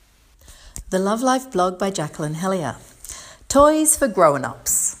The Love Life blog by Jacqueline Hellier. Toys for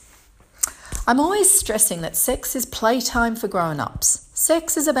grown-ups. I'm always stressing that sex is playtime for grown-ups.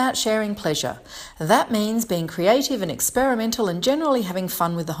 Sex is about sharing pleasure. That means being creative and experimental and generally having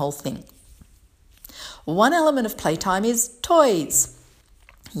fun with the whole thing. One element of playtime is toys.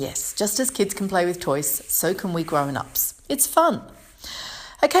 Yes, just as kids can play with toys, so can we grown-ups. It's fun.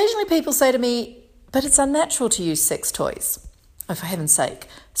 Occasionally people say to me, but it's unnatural to use sex toys. Oh, for heaven's sake,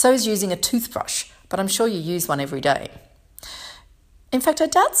 so is using a toothbrush, but I'm sure you use one every day. In fact, I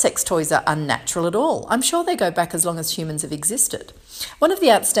doubt sex toys are unnatural at all. I'm sure they go back as long as humans have existed. One of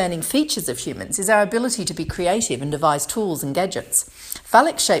the outstanding features of humans is our ability to be creative and devise tools and gadgets.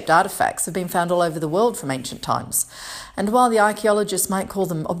 Phallic-shaped artefacts have been found all over the world from ancient times, and while the archaeologists might call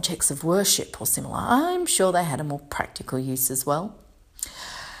them objects of worship or similar, I'm sure they had a more practical use as well.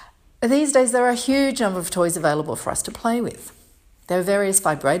 These days, there are a huge number of toys available for us to play with. There are various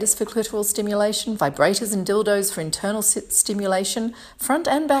vibrators for clitoral stimulation, vibrators and dildos for internal stimulation, front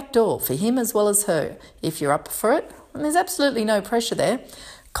and back door for him as well as her, if you're up for it. And there's absolutely no pressure there.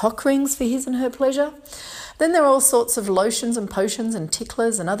 Cock rings for his and her pleasure. Then there are all sorts of lotions and potions and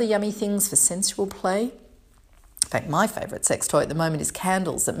ticklers and other yummy things for sensual play. In fact, my favourite sex toy at the moment is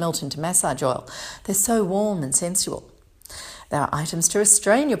candles that melt into massage oil. They're so warm and sensual. There are items to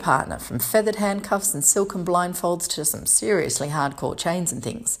restrain your partner, from feathered handcuffs and silken blindfolds to some seriously hardcore chains and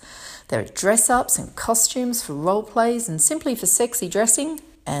things. There are dress-ups and costumes for role plays and simply for sexy dressing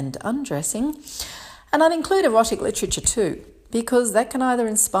and undressing. And I'd include erotic literature too, because that can either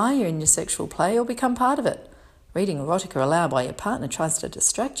inspire you in your sexual play or become part of it. Reading erotica aloud while your partner tries to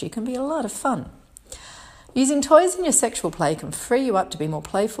distract you can be a lot of fun. Using toys in your sexual play can free you up to be more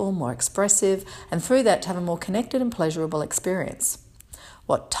playful, more expressive, and through that to have a more connected and pleasurable experience.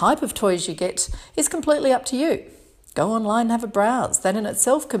 What type of toys you get is completely up to you. Go online and have a browse. That in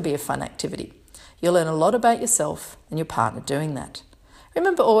itself can be a fun activity. You'll learn a lot about yourself and your partner doing that.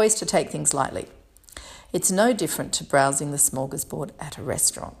 Remember always to take things lightly. It's no different to browsing the smorgasbord at a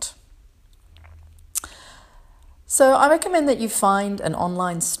restaurant. So I recommend that you find an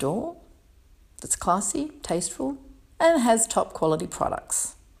online store that's classy, tasteful, and has top quality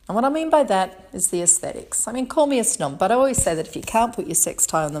products. And what I mean by that is the aesthetics. I mean, call me a snob, but I always say that if you can't put your sex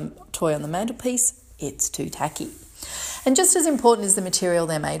toy on the mantelpiece, it's too tacky. And just as important is the material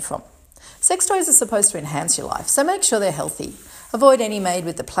they're made from. Sex toys are supposed to enhance your life, so make sure they're healthy. Avoid any made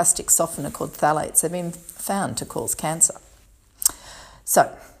with the plastic softener called phthalates. They've been found to cause cancer.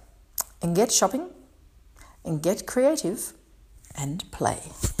 So, and get shopping, and get creative, and play.